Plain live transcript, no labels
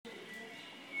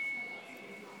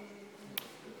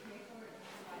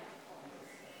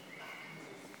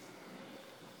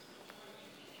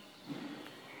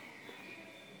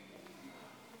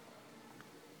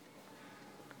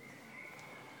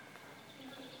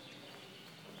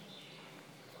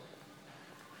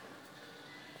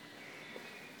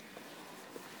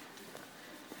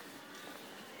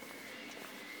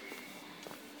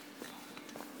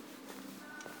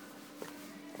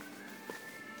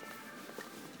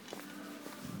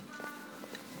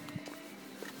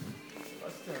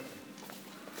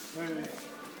Hey, how are you?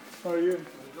 How are you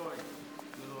doing?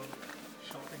 Little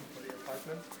shopping for the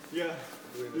apartment? Yeah.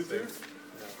 Doing the same.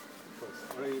 Yeah, of course.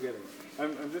 What are you getting?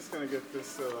 I'm just gonna get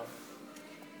this,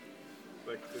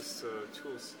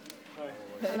 tools. Hi.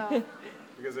 Hello.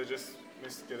 Because I just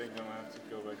missed getting them. I have to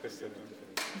go back to get them.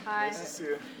 Hi. Nice to see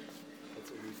you.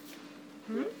 That's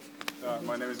Omid.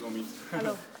 My name is Omid.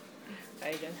 Hello. Hi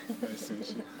again. Nice to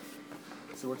meet you.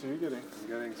 So what are you getting? I'm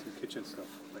getting some kitchen stuff.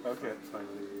 Like Okay.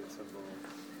 Finally assemble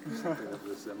something that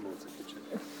resembles a kitchen.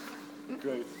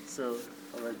 Great. So,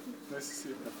 alright. Nice to see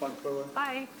you. Have fun, Chloe.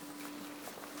 Bye.